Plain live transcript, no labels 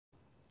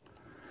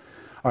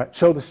All right,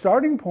 so the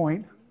starting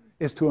point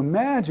is to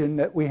imagine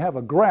that we have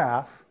a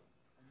graph,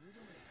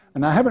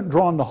 and I haven't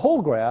drawn the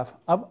whole graph.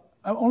 I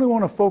only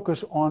want to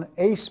focus on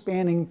a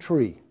spanning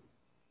tree.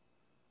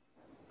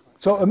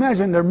 So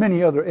imagine there are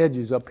many other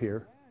edges up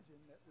here,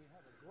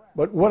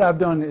 but what I've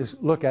done is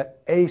look at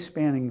a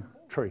spanning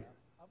tree.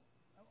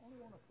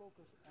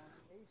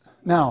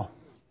 Now,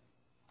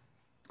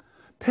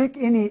 pick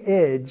any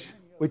edge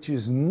which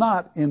is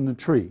not in the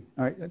tree.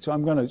 All right, so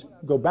I'm going to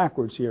go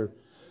backwards here.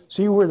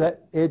 See where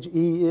that edge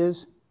E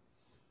is?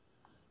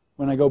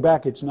 When I go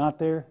back, it's not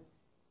there.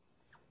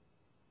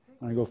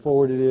 When I go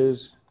forward, it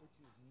is.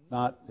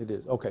 Not, it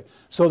is. Okay,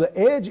 so the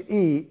edge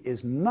E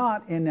is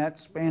not in that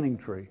spanning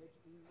tree.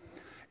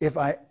 If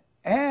I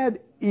add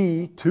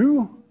E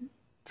to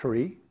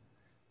tree,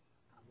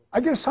 I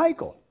get a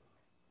cycle.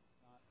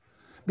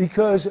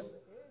 Because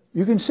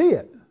you can see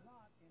it.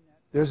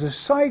 There's a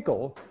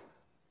cycle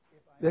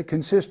that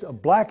consists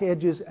of black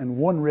edges and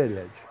one red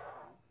edge.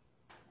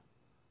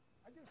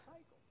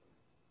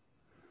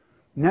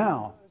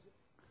 Now,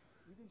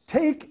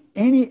 take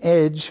any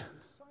edge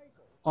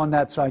on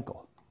that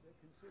cycle.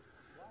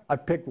 I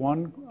picked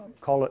one,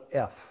 call it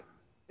F.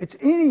 It's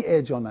any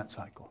edge on that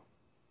cycle.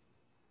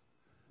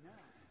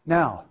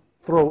 Now,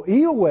 throw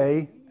E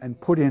away and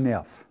put in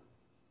F.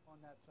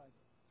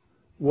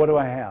 What do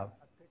I have?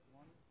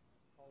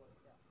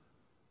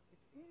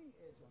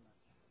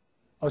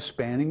 A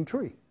spanning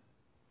tree.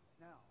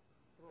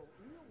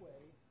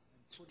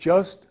 It's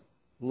just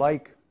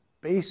like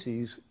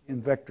bases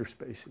in vector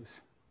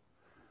spaces.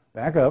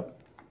 Back up.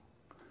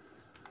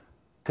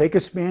 Take a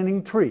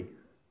spanning tree.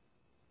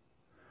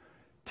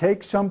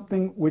 Take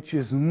something which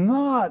is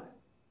not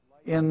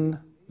in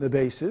the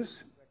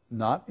basis,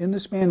 not in the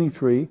spanning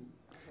tree.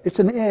 It's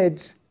an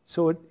edge,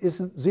 so it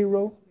isn't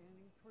zero.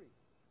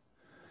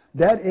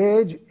 That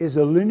edge is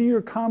a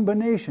linear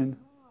combination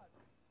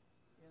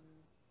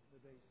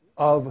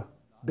of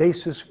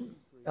basis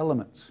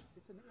elements.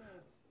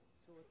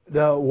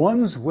 The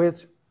ones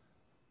with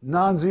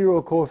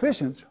non-zero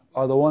coefficients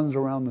are the ones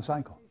around the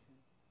cycle.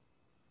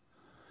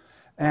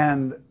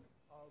 And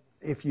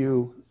if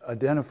you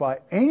identify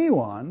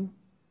anyone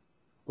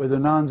with a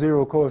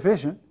non-zero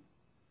coefficient,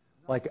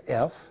 like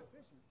F,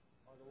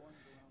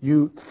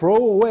 you throw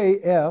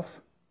away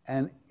F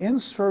and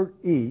insert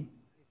E,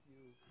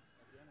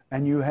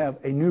 and you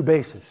have a new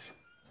basis,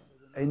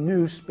 a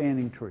new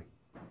spanning tree.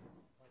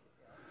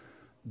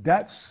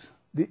 That's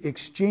the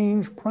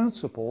exchange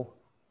principle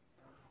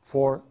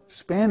for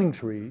spanning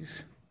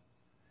trees,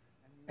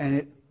 and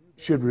it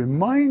should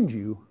remind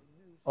you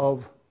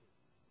of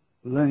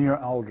linear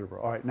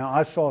algebra. All right, now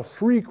I saw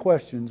 3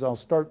 questions. I'll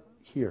start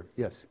here.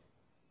 Yes?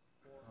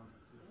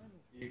 Does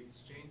the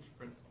exchange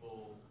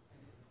principle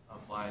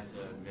apply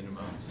to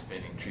minimum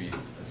spanning trees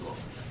as well?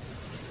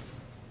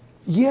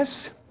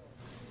 Yes,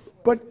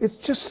 but it's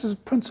just a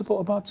principle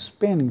about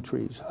spanning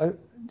trees.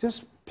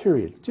 Just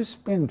period. Just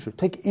spanning trees.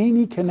 Take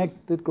any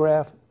connected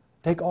graph,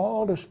 take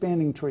all the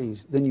spanning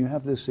trees, then you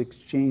have this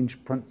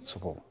exchange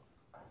principle.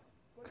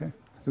 Okay?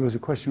 There was a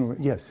question over.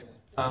 Yes?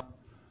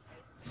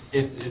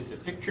 Is the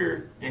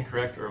picture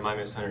incorrect, or am I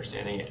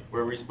misunderstanding it?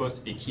 Were we supposed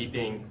to be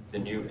keeping the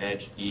new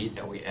edge E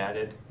that we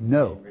added?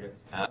 No.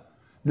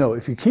 No,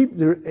 if you keep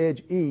the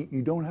edge E,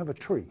 you don't have a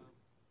tree.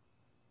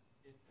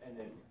 And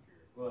then,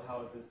 well,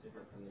 how is this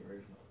different from the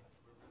original?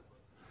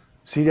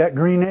 See that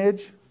green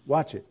edge?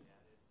 Watch it.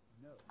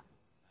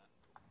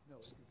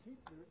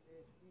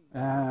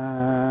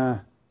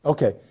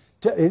 Okay.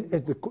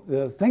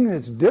 The thing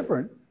that's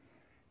different.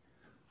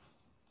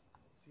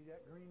 See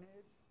that green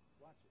edge?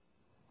 Watch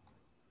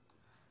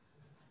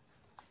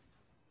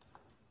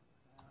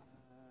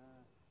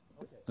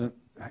it.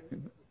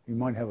 You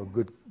might have a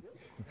good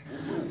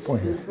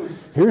point here.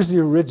 Here's the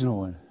original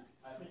one.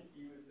 I think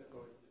he was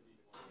supposed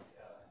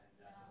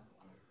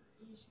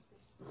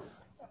to be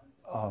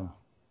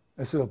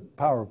This is a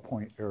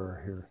PowerPoint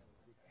error here.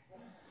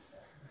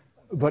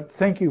 But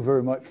thank you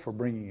very much for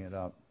bringing it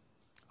up.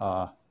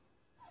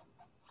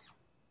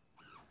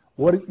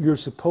 What you're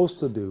supposed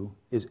to do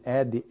is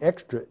add the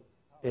extra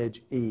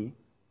edge E.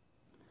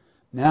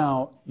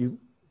 Now you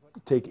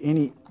take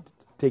any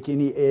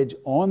edge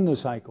on the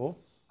cycle.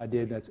 I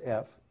did, that's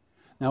F.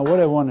 Now what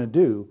I want to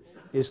do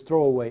is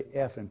throw away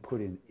F and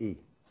put in E.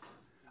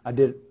 I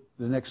did,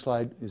 the next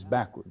slide is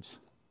backwards.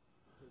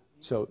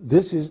 So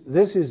this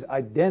is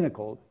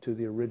identical to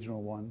the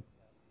original one,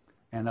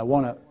 and I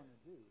want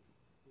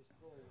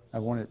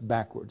it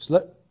backwards.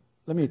 Let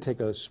me take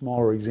a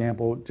smaller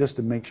example just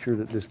to make sure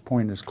that this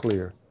point is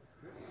clear.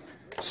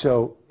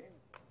 So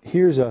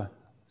here's a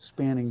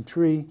spanning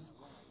tree.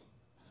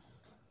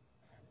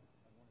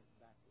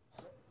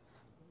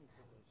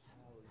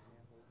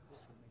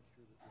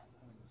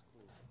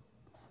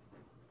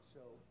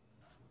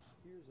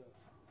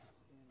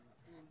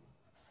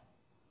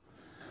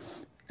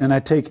 And I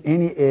take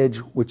any edge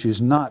which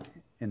is not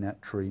in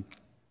that tree.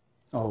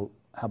 Oh,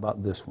 how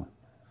about this one?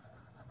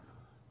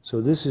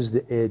 So this is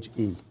the edge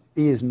E.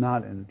 E is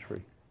not in the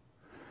tree.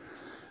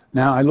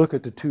 Now I look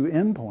at the 2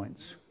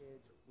 endpoints,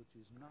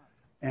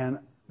 and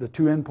the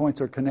two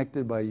endpoints are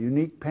connected by a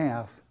unique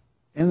path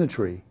in the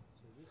tree.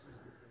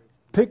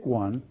 Pick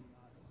one.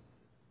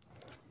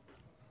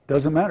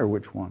 Doesn't matter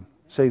which one.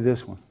 Say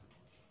this one.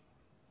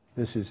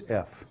 This is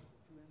F.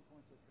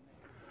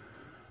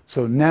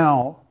 So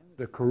now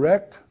the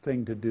correct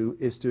thing to do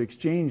is to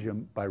exchange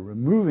them by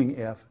removing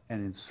F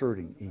and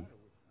inserting E.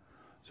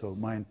 So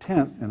my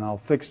intent, and I'll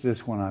fix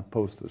this when I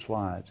post the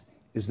slides,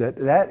 is that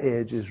that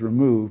edge is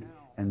removed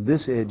and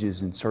this edge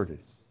is inserted.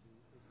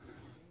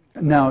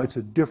 Now it's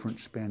a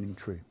different spanning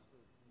tree.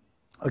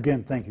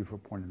 Again, thank you for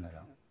pointing that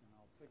out.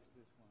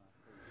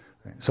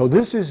 Okay. So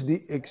this is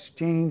the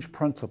exchange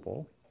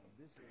principle.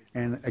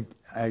 And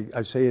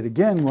I say it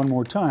again one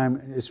more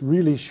time, this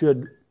really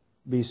should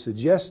be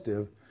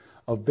suggestive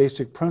of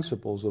basic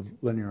principles of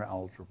linear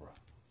algebra.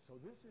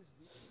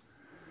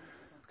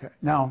 Okay.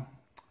 Now,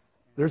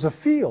 there's a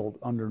field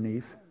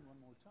underneath,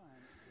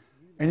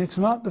 and it's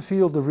not the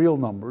field of real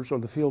numbers or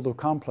the field of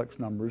complex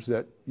numbers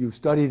that you've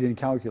studied in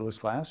calculus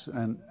class,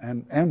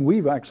 and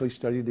we've actually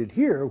studied it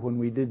here when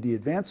we did the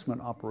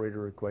advancement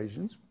operator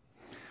equations.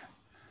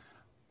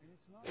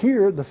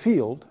 Here, the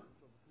field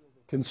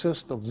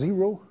consists of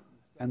 0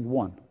 and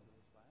 1.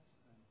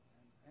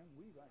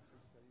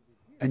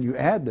 And you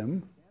add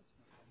them.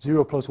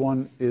 0 plus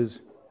 1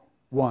 is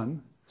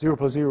 1. 0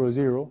 plus 0 is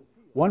 0.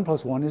 1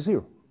 plus 1 is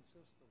 0.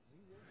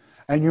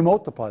 And you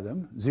multiply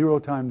them. 0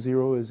 times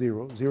 0 is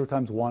 0. 0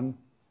 times 1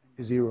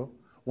 is 0.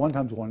 1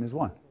 times 1 is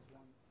 1.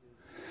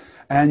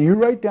 And you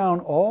write down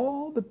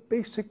all the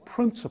basic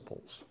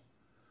principles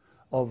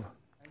of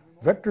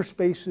vector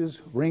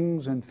spaces,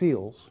 rings, and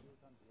fields.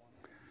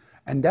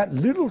 And that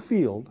little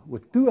field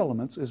with two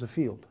elements is a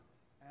field.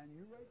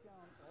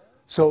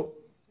 So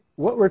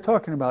what we're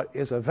talking about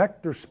is a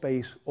vector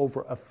space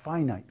over a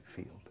finite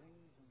field,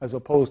 as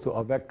opposed to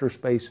a vector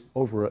space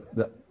over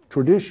the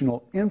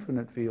traditional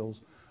infinite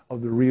fields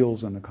of the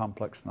reals and the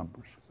complex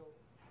numbers.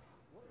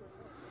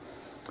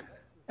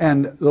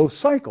 And those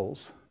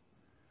cycles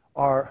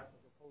are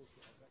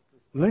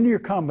linear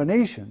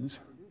combinations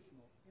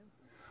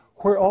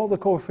where all the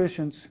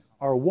coefficients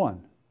are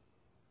 1.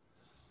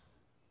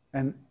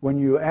 And when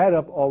you add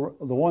up all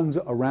the ones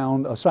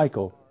around a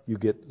cycle, you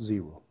get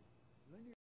 0.